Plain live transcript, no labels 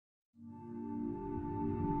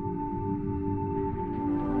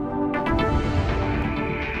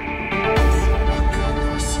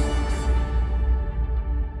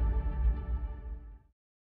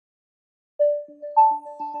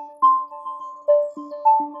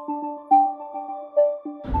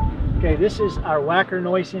Okay, this is our Wacker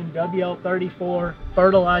Neuson WL34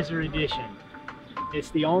 Fertilizer Edition. It's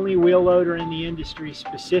the only wheel loader in the industry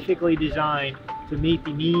specifically designed to meet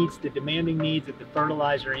the needs, the demanding needs of the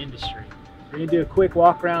fertilizer industry. We're going to do a quick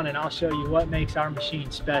walk around and I'll show you what makes our machine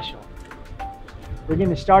special. We're going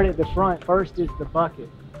to start at the front. First is the bucket.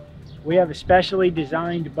 We have a specially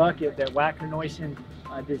designed bucket that Wacker Neuson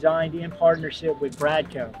designed in partnership with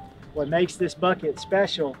Bradco. What makes this bucket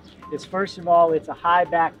special is, first of all, it's a high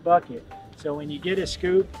back bucket. So when you get a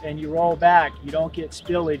scoop and you roll back, you don't get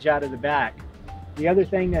spillage out of the back. The other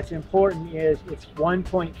thing that's important is it's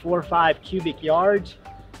 1.45 cubic yards,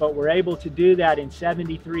 but we're able to do that in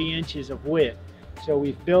 73 inches of width. So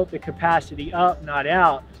we've built the capacity up, not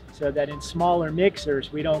out, so that in smaller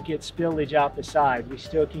mixers, we don't get spillage out the side. We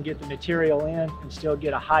still can get the material in and still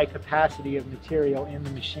get a high capacity of material in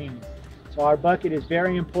the machine. So our bucket is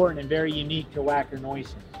very important and very unique to Wacker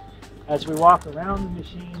Neuson. As we walk around the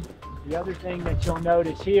machine, the other thing that you'll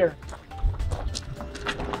notice here,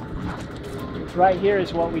 right here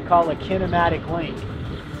is what we call a kinematic link.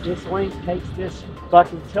 This link takes this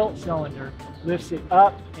bucket tilt cylinder, lifts it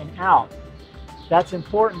up and out. That's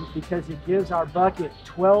important because it gives our bucket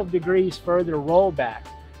 12 degrees further rollback.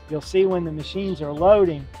 You'll see when the machines are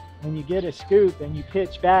loading, when you get a scoop and you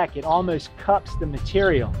pitch back, it almost cups the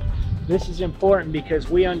material. This is important because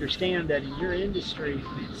we understand that in your industry,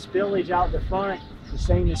 spillage out the front, the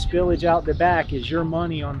same as spillage out the back, is your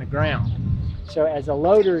money on the ground. So as a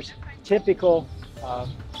loader's typical,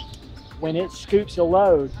 when it scoops a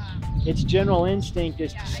load, its general instinct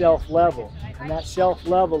is to self-level, and that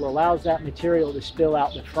self-level allows that material to spill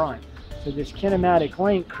out the front. So this kinematic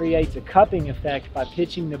link creates a cupping effect by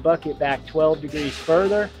pitching the bucket back 12 degrees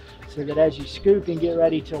further, so that as you scoop and get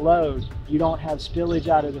ready to load, you don't have spillage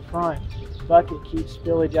out of the front. The bucket keeps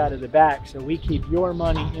spillage out of the back, so we keep your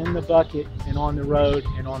money in the bucket and on the road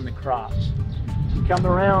and on the crops. If you come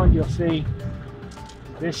around, you'll see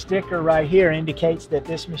this sticker right here indicates that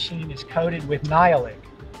this machine is coated with Nyolic.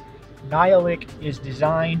 Nyolic is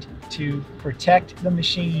designed to protect the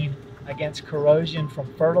machine against corrosion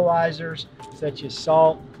from fertilizers such as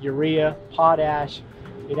salt, urea, potash.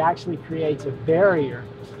 It actually creates a barrier,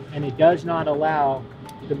 and it does not allow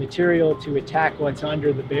the material to attack what's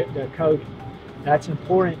under the coating. That's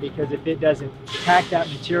important because if it doesn't attack that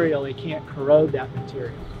material, it can't corrode that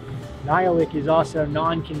material. Nyolic is also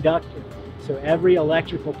non-conductive, so every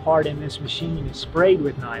electrical part in this machine is sprayed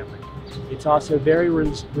with Nyolic. It's also very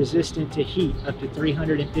resistant to heat, up to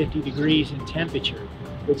 350 degrees in temperature,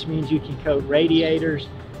 which means you can coat radiators,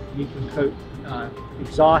 you can coat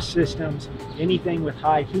exhaust systems, anything with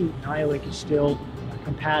high heat. Nyolic is still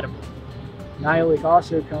compatible. Nyolic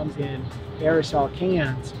also comes in aerosol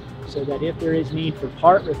cans, so that if there is need for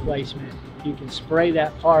part replacement, you can spray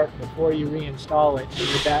that part before you reinstall it and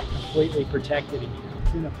you're back completely protected again.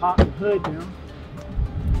 I'm going to pop the hood now.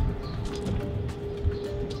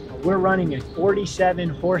 We're running a 47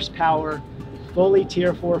 horsepower, fully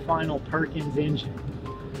Tier 4 final Perkins engine.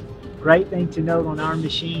 Great thing to note on our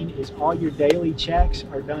machine is all your daily checks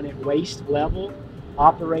are done at waist level,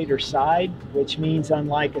 operator side, which means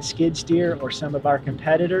unlike a skid steer or some of our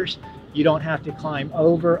competitors, you don't have to climb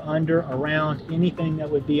over, under, around, anything that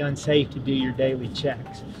would be unsafe to do your daily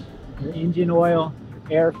checks. Your engine oil,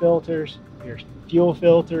 air filters, your fuel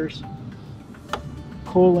filters,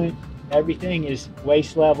 coolant, everything is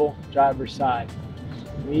waist level, driver's side.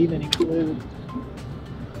 We even include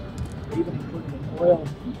an oil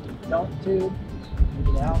dump tube,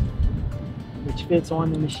 take it out, which fits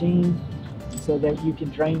on the machine so that you can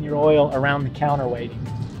drain your oil around the counterweighting.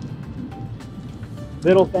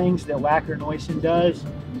 Little things that Wacker Neuson does: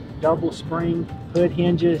 double spring hood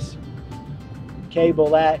hinges, cable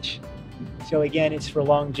latch. So again, it's for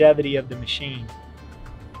longevity of the machine.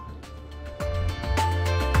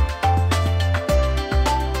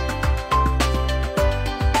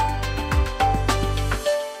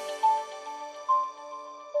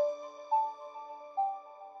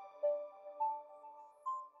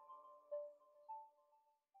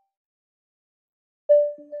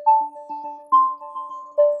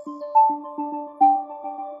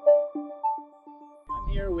 I'm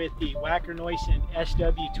here with the Wacker Neuson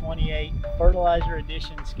SW28 Fertilizer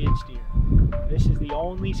Edition skid steer. This is the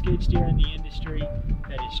only skid steer in the industry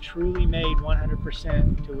that is truly made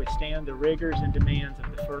 100% to withstand the rigors and demands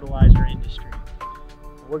of the fertilizer industry.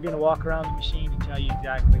 We're going to walk around the machine and tell you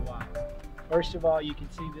exactly why. First of all, you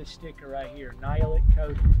can see this sticker right here, Nyolic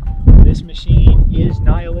coated. This machine is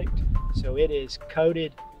Nyolic, so it is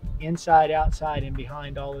coated inside, outside, and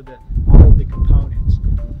behind all of the components.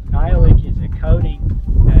 Nyolic is a coating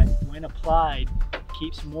that, when applied,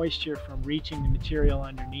 keeps moisture from reaching the material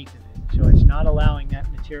underneath of it. So it's not allowing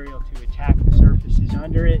that material to attack the surfaces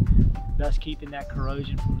under it, thus keeping that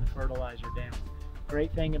corrosion from the fertilizer down.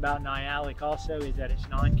 Great thing about Nyalic also is that it's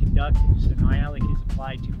non-conductive. So Nyalic is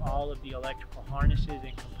applied to all of the electrical harnesses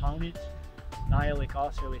and components. Nyalic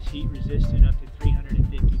also is heat resistant up to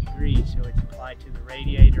 350 degrees, so it's applied to the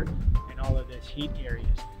radiator and all of those heat areas.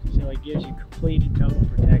 So it gives you complete and total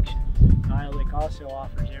protection. Nyalic also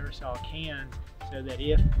offers aerosol cans so that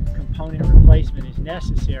if component replacement is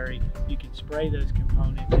necessary, you can spray those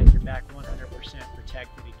components and you're back 100%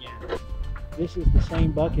 protected again. This is the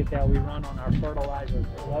same bucket that we run on our fertilizer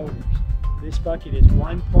loaders. This bucket is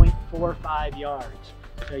 1.45 yards.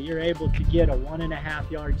 So you're able to get a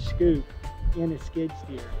 1.5 yard scoop in a skid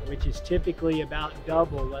steer, which is typically about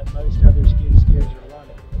double what most other skid steers are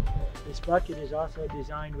running. This bucket is also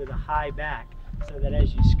designed with a high back so that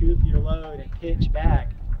as you scoop your load and pitch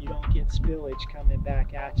back, you don't get spillage coming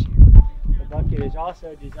back at you. The bucket is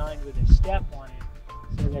also designed with a step on it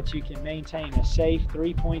so that you can maintain a safe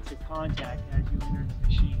 3 points of contact as you enter the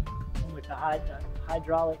machine. And with the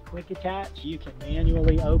hydraulic quick attach, you can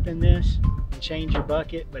manually open this and change your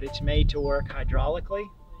bucket, but it's made to work hydraulically.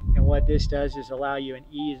 And what this does is allow you an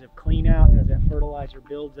ease of clean out as that fertilizer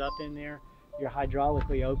builds up in there. You're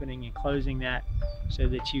hydraulically opening and closing that so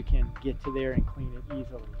that you can get to there and clean it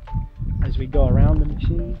easily. As we go around the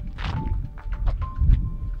machine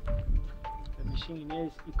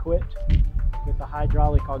is equipped with the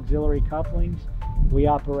hydraulic auxiliary couplings. We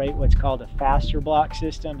operate what's called a faster block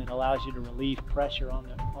system. It allows you to relieve pressure on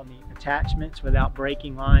the attachments without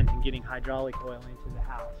breaking lines and getting hydraulic oil into the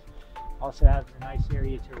house. Also has a nice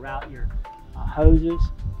area to route your hoses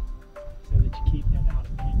so that you keep them out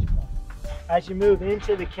of pinch points. As you move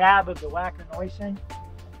into the cab of the Wacker Neuson,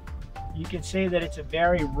 you can see that it's a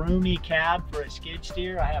very roomy cab for a skid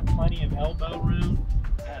steer. I have plenty of elbow room,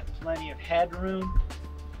 plenty of headroom.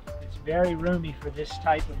 It's very roomy for this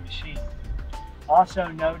type of machine. Also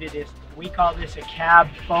noted is we call this a cab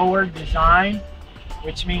forward design,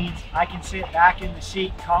 which means I can sit back in the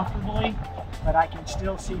seat comfortably, but I can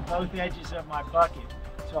still see both edges of my bucket.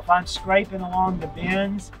 So if I'm scraping along the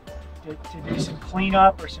bins to do some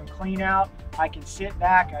cleanup or some clean out, I can sit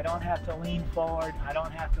back, I don't have to lean forward, I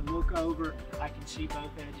don't have to look over, I can see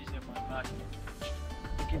both edges of my bucket.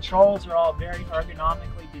 The controls are all very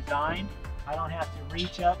ergonomically designed. I don't have to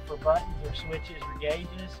reach up for buttons or switches or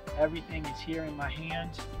gauges. Everything is here in my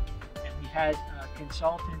hands. And we had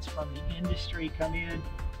consultants from the industry come in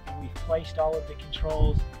and we've placed all of the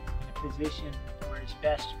controls in a position where it's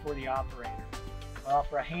best for the operator. We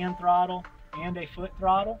offer a hand throttle and a foot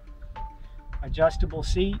throttle, adjustable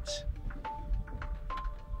seats.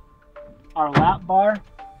 Our lap bar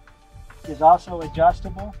is also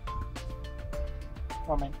adjustable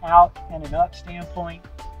from an out and an up standpoint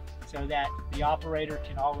so that the operator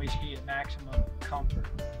can always be at maximum comfort.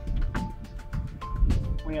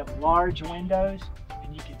 We have large windows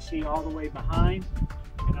and you can see all the way behind,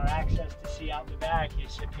 and our access to see out the back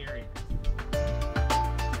is superior.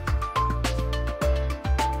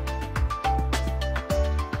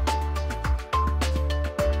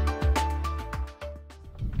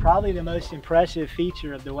 Probably the most impressive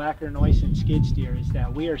feature of the Wacker Neuson skid steer is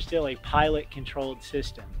that we are still a pilot controlled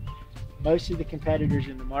system. Most of the competitors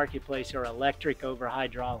in the marketplace are electric over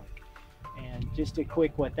hydraulic. And just a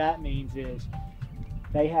quick what that means is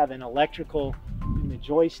they have an electrical in the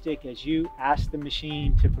joystick. As you ask the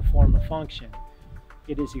machine to perform a function,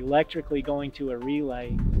 it is electrically going to a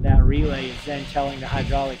relay. That relay is then telling the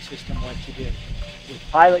hydraulic system what to do. With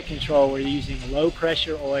pilot control, we're using low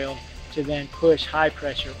pressure oil to then push high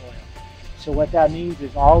pressure oil. So what that means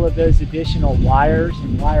is all of those additional wires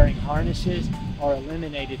and wiring harnesses are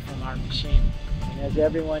eliminated from our machine. And as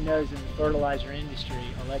everyone knows in the fertilizer industry,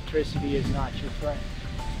 electricity is not your friend.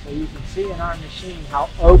 So you can see in our machine how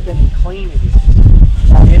open and clean it is. And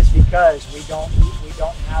that is because we don't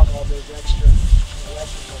have all those extra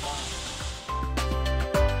electrical lines.